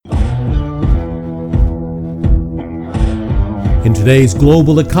In today's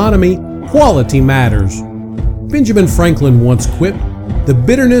global economy, quality matters. Benjamin Franklin once quipped, "The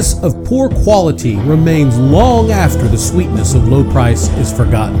bitterness of poor quality remains long after the sweetness of low price is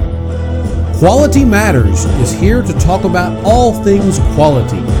forgotten." Quality Matters is here to talk about all things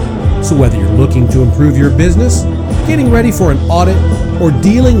quality. So whether you're looking to improve your business, getting ready for an audit, or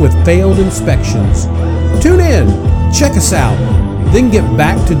dealing with failed inspections, tune in, check us out, then get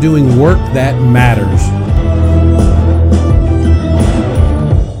back to doing work that matters.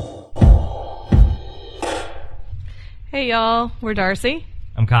 Hey y'all, we're Darcy.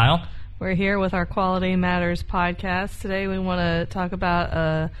 I'm Kyle. We're here with our Quality Matters podcast. Today we want to talk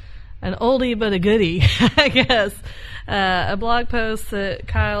about an oldie but a goodie, I guess. A blog post that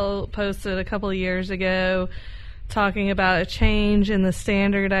Kyle posted a couple of years ago talking about a change in the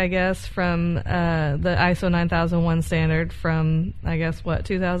standard, I guess, from the ISO 9001 standard from,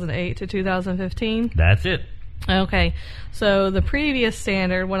 2008 to 2015? That's it. Okay, so the previous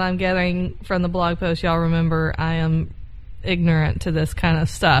standard, what I'm gathering from the blog post, y'all remember I am ignorant to this kind of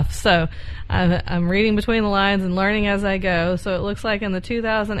stuff. So I'm reading between the lines and learning as I go. So it looks like in the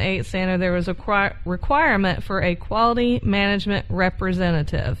 2008 standard there was a requirement for a quality management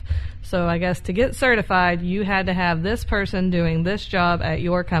representative. So I guess to get certified, you had to have this person doing this job at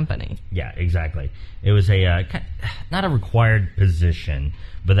your company. Yeah, exactly. It was a not a required position,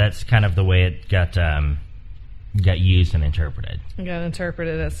 but that's kind of the way it got used and interpreted. Got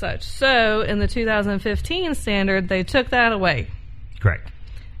interpreted as such. So in the 2015 standard, they took that away. Correct.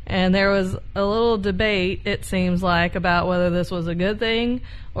 And there was a little debate, it seems like, about whether this was a good thing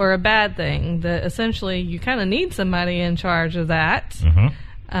or a bad thing. That essentially you kind of need somebody in charge of that.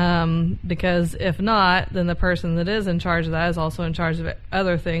 Mm-hmm. Because if not, then the person that is in charge of that is also in charge of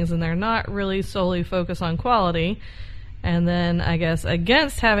other things, and they're not really solely focused on quality. And then I guess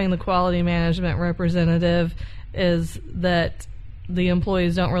against having the quality management representative is that the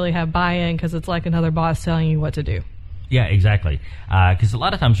employees don't really have buy-in because it's like another boss telling you what to do. Yeah, exactly. Because a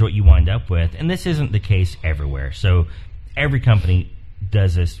lot of times what you wind up with, and this isn't the case everywhere, so every company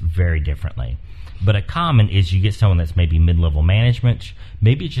does this very differently. But a common is you get someone that's maybe mid-level management,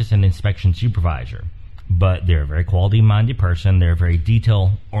 maybe it's just an inspection supervisor, but they're a very quality-minded person, they're a very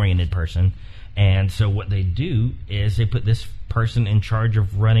detail-oriented person, and so what they do is they put this person in charge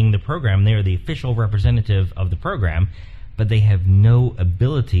of running the program. They are the official representative of the program, but they have no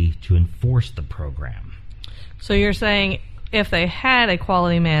ability to enforce the program. So you're saying if they had a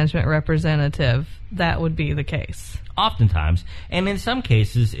quality management representative, that would be the case? Oftentimes, and in some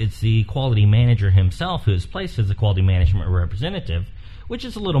cases, it's the quality manager himself who is placed as the quality management representative, which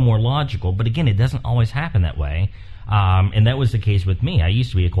is a little more logical, but again, it doesn't always happen that way. And that was the case with me. I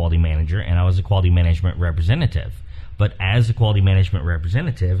used to be a quality manager, and I was a quality management representative. But as a quality management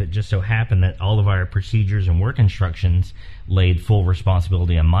representative, it just so happened that all of our procedures and work instructions laid full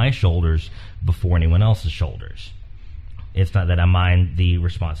responsibility on my shoulders before anyone else's shoulders. It's not that I mind the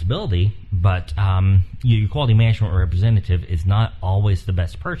responsibility, but your quality management representative is not always the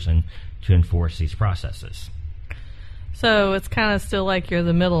best person to enforce these processes. So it's kind of still like you're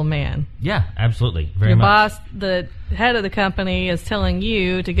the middleman. Yeah, absolutely. Very much. Your much. boss, the head of the company, is telling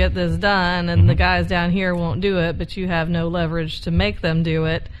you to get this done, and the guys down here won't do it, but you have no leverage to make them do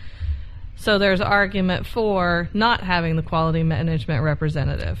it. So there's argument for not having the quality management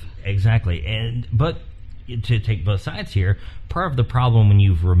representative. Exactly. But to take both sides here, part of the problem when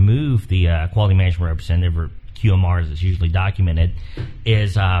you've removed the quality management representative, or QMR as it's usually documented,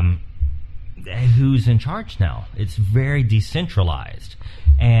 is who's in charge now. It's very decentralized,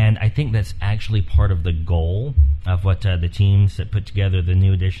 and I think that's actually part of the goal of what the teams that put together the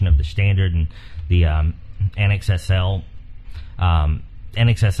new edition of the standard and the Annex SL.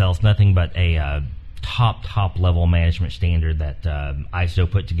 Annex SL is nothing but a top level management standard that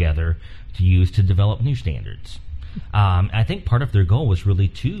ISO put together to use to develop new standards. I think part of their goal was really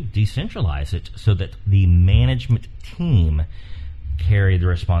to decentralize it so that the management team carry the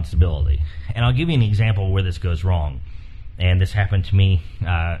responsibility. And I'll give you an example where this goes wrong. And this happened to me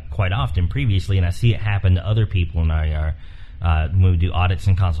quite often previously, and I see it happen to other people when we do audits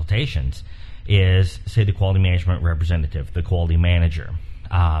and consultations, is, say, the quality management representative, the quality manager.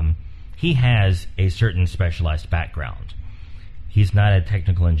 He has a certain specialized background. He's not a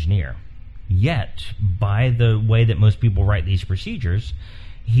technical engineer. Yet, by the way that most people write these procedures,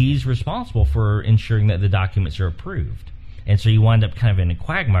 he's responsible for ensuring that the documents are approved. And so you wind up kind of in a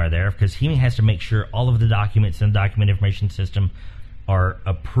quagmire there, because he has to make sure all of the documents in the document information system are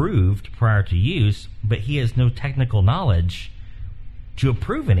approved prior to use, but he has no technical knowledge to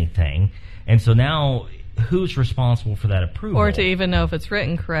approve anything. And so now who's responsible for that approval? Or to even know if it's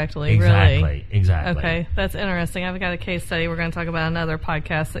written correctly, exactly, really. Exactly. Okay, that's interesting. I've got a case study. We're going to talk about another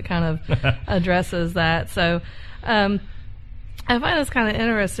podcast that kind of addresses that. So I find this kind of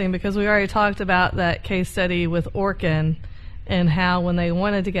interesting because we already talked about that case study with Orkin and how when they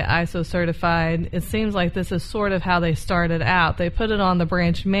wanted to get ISO certified, it seems like this is sort of how they started out. They put it on the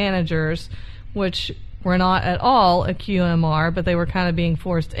branch managers, which were not at all a QMR, but they were kind of being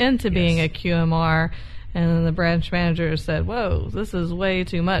forced into being a QMR. And then the branch manager said, whoa, this is way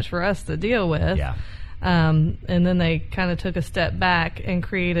too much for us to deal with. Yeah. And then they kind of took a step back and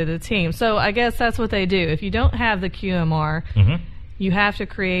created a team. So I guess that's what they do. If you don't have the QMR, you have to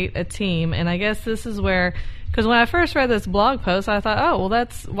create a team. And I guess this is where, because when I first read this blog post, I thought, oh, well,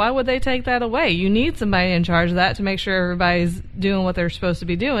 why would they take that away? You need somebody in charge of that to make sure everybody's doing what they're supposed to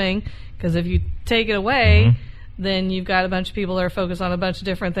be doing. Because if you take it away, then you've got a bunch of people that are focused on a bunch of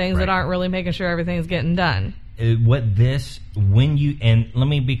different things that aren't really making sure everything's getting done. And let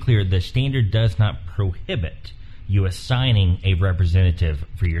me be clear, the standard does not prohibit you assigning a representative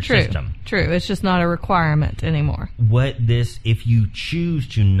for your system. True. It's just not a requirement anymore. If you choose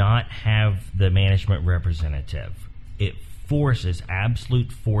to not have the management representative, it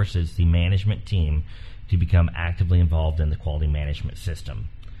absolute forces the management team to become actively involved in the quality management system.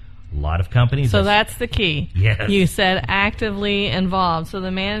 A lot of companies... So that's the key. Yes. You said actively involved. So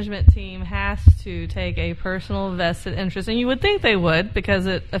the management team has to take a personal vested interest. And you would think they would because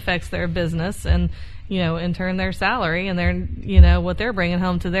it affects their business and, in turn their salary and their, what they're bringing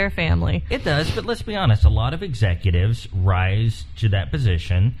home to their family. It does, but let's be honest. A lot of executives rise to that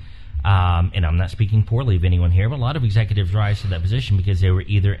position. And I'm not speaking poorly of anyone here, but a lot of executives rise to that position because they were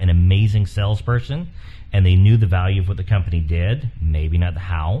either an amazing salesperson and they knew the value of what the company did, maybe not the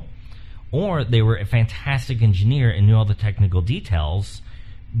how, or they were a fantastic engineer and knew all the technical details,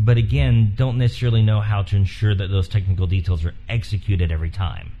 but again, don't necessarily know how to ensure that those technical details are executed every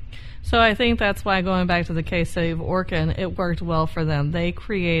time. So I think that's why, going back to the case study of Orkin, it worked well for them. They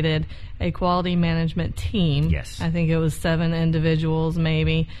created a quality management team. Yes. I think it was 7 individuals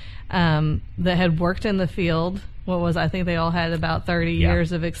maybe that had worked in the field. I think they all had about 30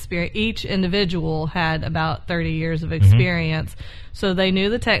 years of experience. Each individual had about 30 years of experience. So they knew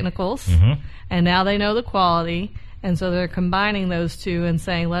the technicals, and now they know the quality, and so they're combining those two and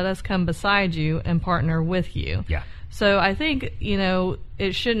saying, let us come beside you and partner with you. Yeah. So I think,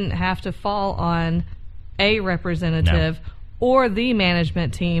 it shouldn't have to fall on a representative or the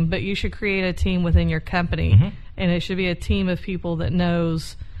management team, but you should create a team within your company, and it should be a team of people that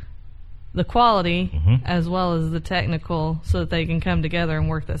knows the quality as well as the technical so that they can come together and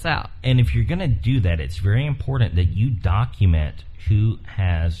work this out. And if you're going to do that, it's very important that you document who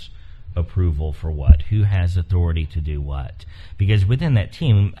has approval for what, who has authority to do what. Because within that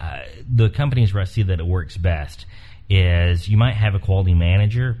team, the companies where I see that it works best is you might have a quality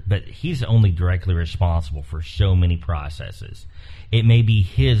manager, but he's only directly responsible for so many processes. It may be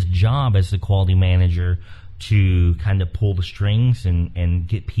his job as the quality manager to kind of pull the strings and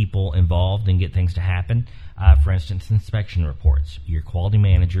get people involved and get things to happen. For instance, inspection reports. Your quality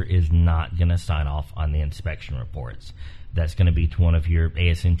manager is not going to sign off on the inspection reports. That's going to be to one of your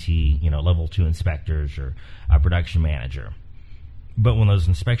AS&T, level 2 inspectors or a production manager. But when those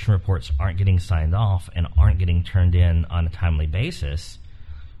inspection reports aren't getting signed off and aren't getting turned in on a timely basis,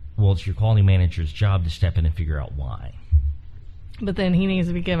 well, it's your quality manager's job to step in and figure out why. But then he needs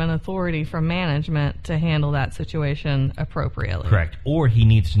to be given authority from management to handle that situation appropriately. Correct. Or he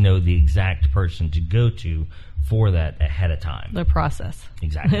needs to know the exact person to go to for that ahead of time. The process.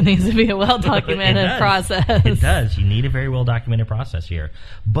 Exactly. It needs to be a well-documented process. It does. You need a very well-documented process here.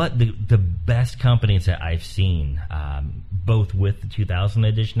 But the best companies that I've seen, both with the 2000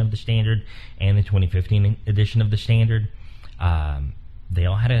 edition of the standard and the 2015 edition of the standard, they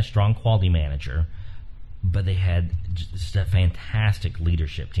all had a strong quality manager, but they had just a fantastic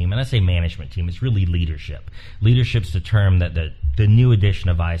leadership team. And I say management team, it's really leadership. Leadership's the term that the new edition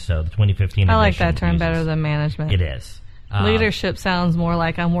of ISO, the 2015 edition, I like that term uses. better than management. It is. Leadership sounds more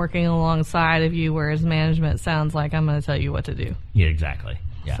like I'm working alongside of you, whereas management sounds like I'm going to tell you what to do. Yeah, exactly.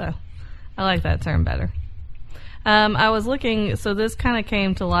 Yeah. So I like that term better. I was looking, so this kind of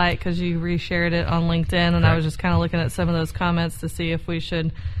came to light because you reshared it on LinkedIn, and I was just kind of looking at some of those comments to see if we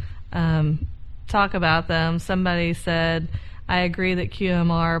should talk about them. Somebody said, I agree that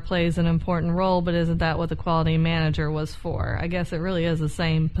QMR plays an important role, but isn't that what the quality manager was for? I guess it really is the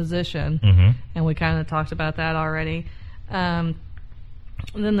same position, and we kind of talked about that already. And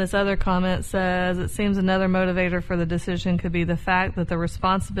then this other comment says, it seems another motivator for the decision could be the fact that the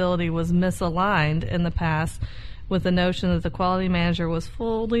responsibility was misaligned in the past with the notion that the quality manager was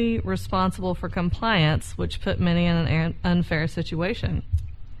fully responsible for compliance, which put many in an unfair situation.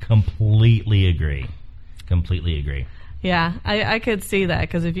 Completely agree. Yeah, I could see that,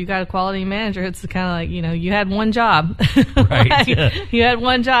 because if you got a quality manager, it's kind of like, you had one job. Right. You had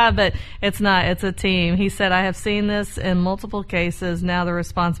one job, but it's not. It's a team. He said, I have seen this in multiple cases. Now the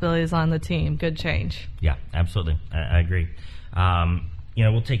responsibility is on the team. Good change. Yeah, absolutely. I agree.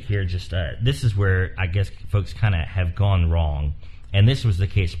 We'll take here this is where I guess folks kind of have gone wrong. And this was the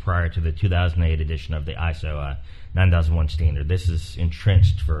case prior to the 2008 edition of the ISO 9001 standard. This is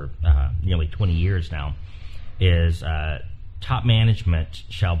entrenched for nearly 20 years now. Is top management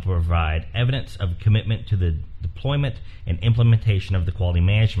shall provide evidence of commitment to the deployment and implementation of the quality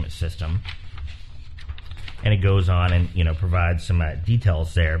management system. And it goes on and provides some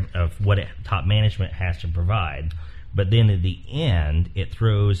details there of what top management has to provide. But then at the end, it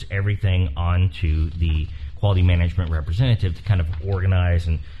throws everything onto the quality management representative to kind of organize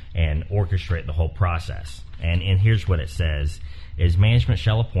and orchestrate the whole process. And here's what it says. Is management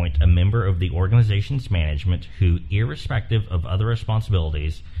shall appoint a member of the organization's management who, irrespective of other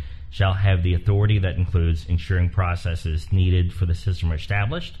responsibilities, shall have the authority that includes ensuring processes needed for the system are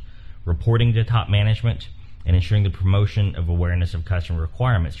established, reporting to top management, and ensuring the promotion of awareness of customer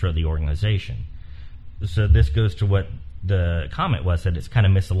requirements throughout the organization. So this goes to what the comment was, that it's kind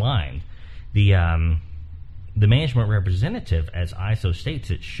of misaligned. The management representative, as ISO states,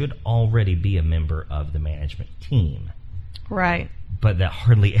 it should already be a member of the management team. Right. But that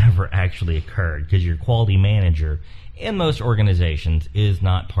hardly ever actually occurred, because your quality manager in most organizations is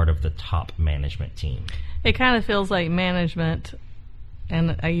not part of the top management team. It kind of feels like management,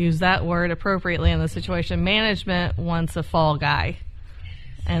 and I use that word appropriately in the situation, management wants a fall guy.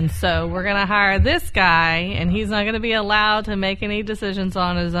 And so we're going to hire this guy, and he's not going to be allowed to make any decisions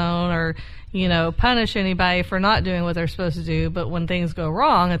on his own or, punish anybody for not doing what they're supposed to do. But when things go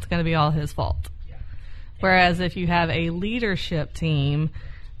wrong, it's going to be all his fault. Whereas if you have a leadership team,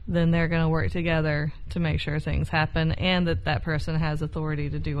 then they're going to work together to make sure things happen and that person has authority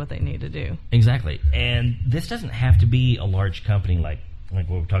to do what they need to do. Exactly. And this doesn't have to be a large company like what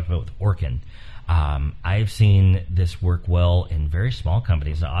we talked about with Orkin. I've seen this work well in very small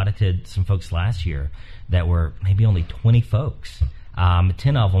companies. I audited some folks last year that were maybe only 20 folks.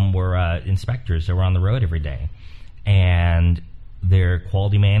 10 of them were inspectors that were on the road every day. And their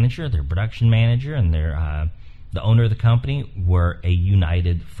quality manager, their production manager, and the owner of the company were a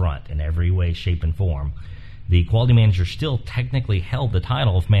united front in every way, shape, and form. The quality manager still technically held the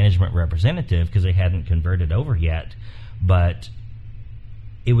title of management representative because they hadn't converted over yet, but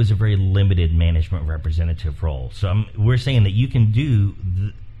it was a very limited management representative role. So we're saying that you can do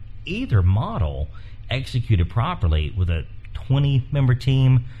either model executed properly with a 20-member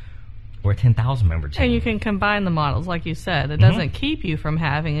team or a 10,000-member team. And you can combine the models, like you said. It doesn't keep you from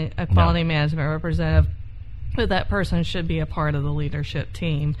having a quality management representative, but that person should be a part of the leadership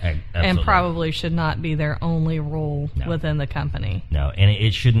team. And probably should not be their only role within the company. No, and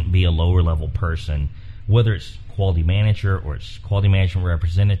it shouldn't be a lower-level person, whether it's quality manager or it's quality management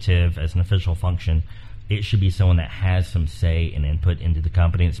representative as an official function. It should be someone that has some say and input into the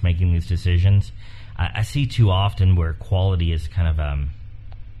company that's making these decisions. I see too often where quality is kind of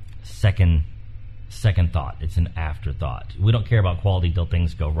second thought. It's an afterthought. We don't care about quality till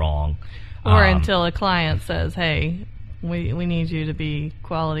things go wrong, or until a client says, "Hey, we need you to be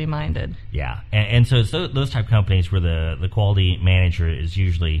quality minded." Yeah, and so it's those type of companies where the quality manager is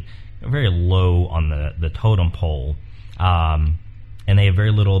usually very low on the totem pole, and they have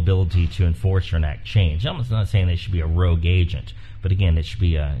very little ability to enforce or enact change. I'm not saying they should be a rogue agent, but again, it should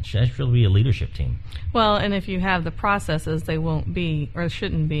be a leadership team. Well, and if you have the processes, they won't be or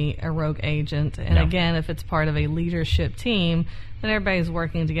shouldn't be a rogue agent. And again, if it's part of a leadership team, then everybody's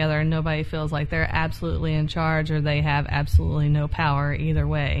working together and nobody feels like they're absolutely in charge or they have absolutely no power either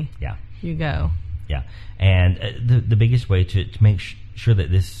way. Yeah. You go. Yeah. And the biggest way to make sure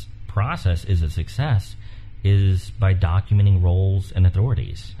that this process is a success is by documenting roles and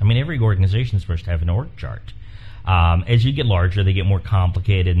authorities. I mean, every organization is supposed to have an org chart. As you get larger, they get more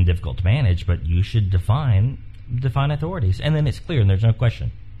complicated and difficult to manage, but you should define authorities, and then it's clear and there's no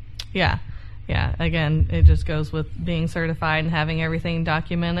question. Yeah. Again, it just goes with being certified and having everything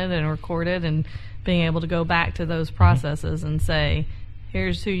documented and recorded and being able to go back to those processes and say,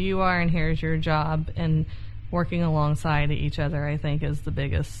 here's who you are and here's your job, and working alongside each other, I think, is the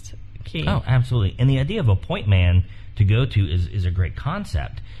biggest key. Oh, absolutely. And the idea of a point man to go to is a great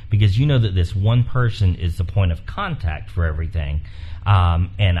concept, because you know that this one person is the point of contact for everything.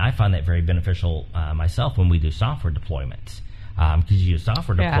 And I find that very beneficial myself when we do software deployments. because you use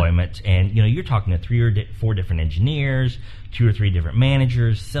software deployment, and you're talking to 3 or 4 different engineers, 2 or 3 different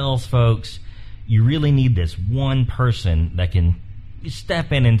managers, sales folks. You really need this one person that can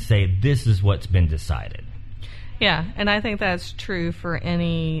step in and say, this is what's been decided. Yeah, and I think that's true for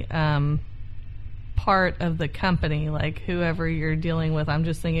any part of the company, like whoever you're dealing with. I'm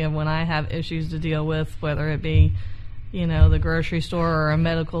just thinking of when I have issues to deal with, whether it be, the grocery store or a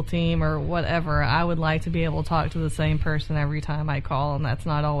medical team or whatever, I would like to be able to talk to the same person every time I call, and that's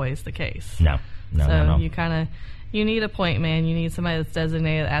not always the case. No. You need a point man. You need somebody that's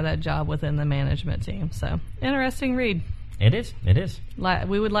designated at that job within the management team. So, interesting read. It is.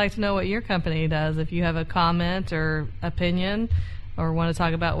 We would like to know what your company does. If you have a comment or opinion or want to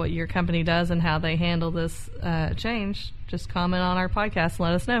talk about what your company does and how they handle this change, just comment on our podcast and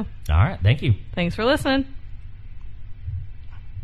let us know. All right. Thank you. Thanks for listening.